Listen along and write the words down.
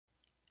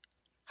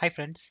Hi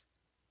friends,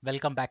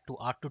 welcome back to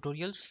Art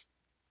Tutorials.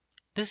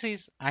 This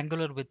is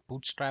Angular with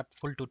Bootstrap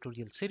full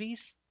tutorial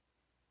series,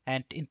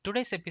 and in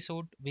today's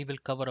episode we will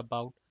cover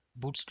about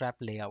Bootstrap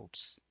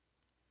layouts.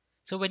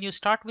 So when you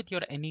start with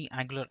your any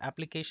Angular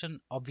application,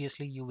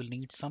 obviously you will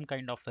need some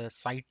kind of a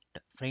site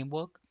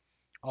framework,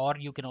 or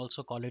you can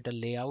also call it a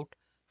layout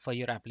for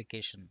your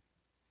application.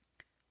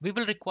 We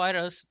will require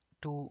us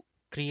to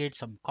create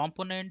some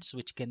components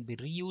which can be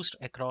reused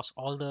across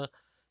all the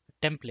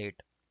template.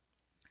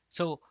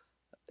 So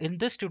in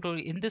this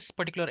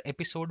particular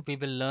episode, we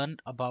will learn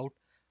about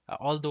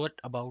all that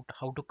about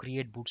how to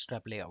create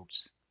Bootstrap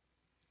layouts.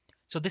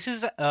 So this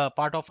is a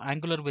part of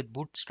Angular with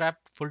Bootstrap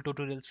full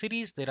tutorial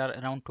series. There are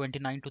around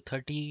 29 to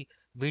 30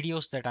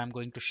 videos that I'm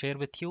going to share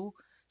with you.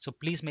 So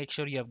please make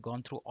sure you have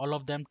gone through all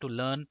of them to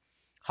learn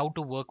how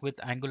to work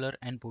with Angular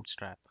and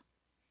Bootstrap.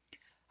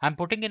 I'm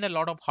putting in a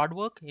lot of hard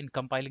work in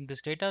compiling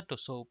this data,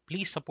 so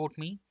please support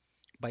me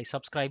by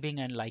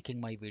subscribing and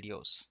liking my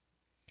videos.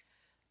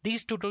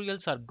 These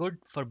tutorials are good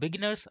for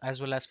beginners as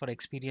well as for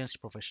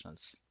experienced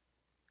professionals.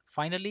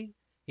 Finally,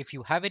 if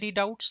you have any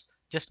doubts,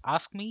 just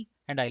ask me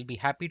and I'll be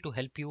happy to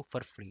help you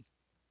for free.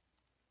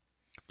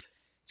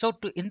 So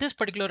in this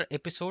particular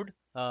episode,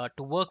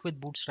 to work with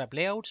Bootstrap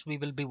layouts, we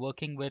will be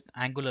working with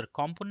Angular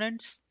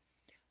components,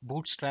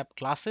 Bootstrap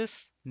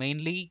classes,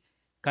 mainly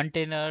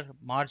container,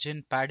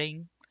 margin,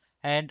 padding,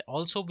 and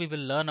also we will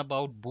learn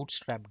about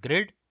Bootstrap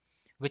grid,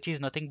 which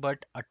is nothing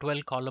but a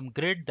 12 column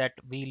grid that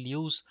we'll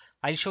use.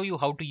 I'll show you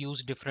how to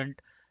use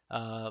different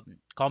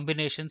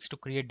combinations to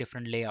create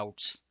different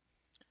layouts.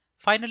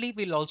 Finally,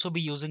 we'll also be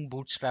using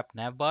Bootstrap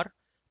navbar,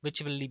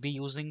 which we'll be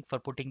using for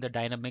putting the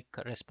dynamic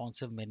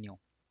responsive menu.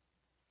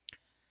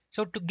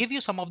 So to give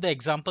you some of the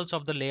examples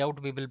of the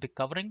layout we will be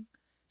covering.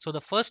 So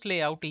the first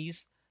layout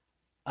is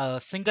a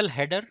single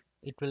header.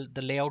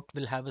 The layout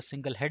will have a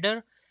single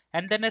header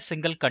and then a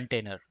single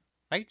container,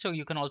 right? So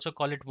you can also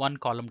call it one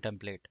column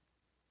template.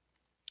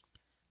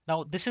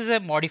 Now this is a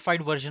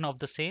modified version of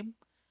the same.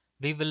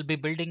 We will be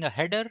building a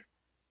header,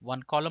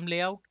 one column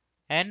layout,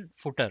 and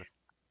footer.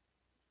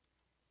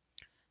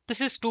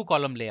 This is two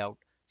column layout.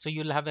 So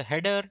you'll have a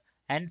header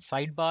and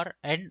sidebar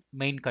and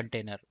main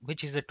container,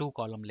 which is a two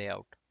column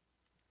layout.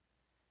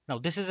 Now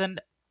this is an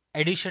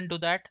addition to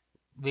that.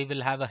 We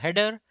will have a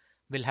header,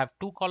 we'll have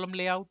two column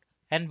layout,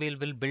 and will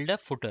build a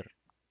footer.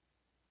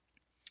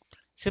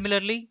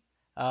 Similarly,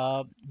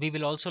 we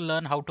will also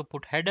learn how to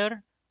put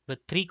header with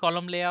three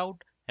column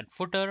layout and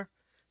footer.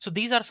 So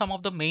these are some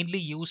of the mainly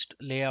used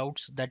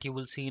layouts that you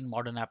will see in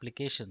modern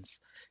applications.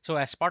 So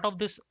as part of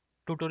this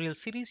tutorial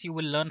series, you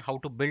will learn how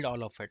to build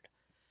all of it.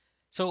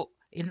 So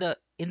in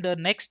the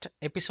next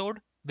episode,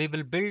 we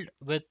will build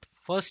with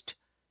first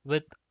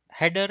with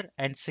header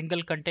and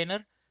single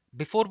container.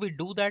 Before we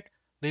do that,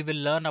 we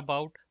will learn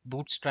about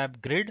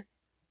Bootstrap grid,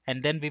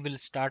 and then we will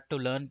start to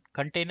learn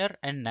container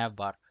and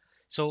navbar.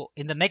 So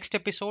in the next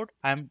episode,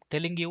 I'm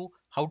telling you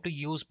how to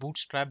use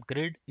Bootstrap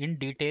grid in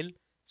detail.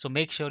 So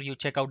make sure you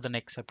check out the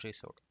next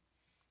episode.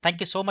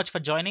 Thank you so much for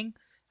joining.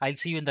 I'll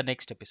see you in the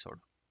next episode.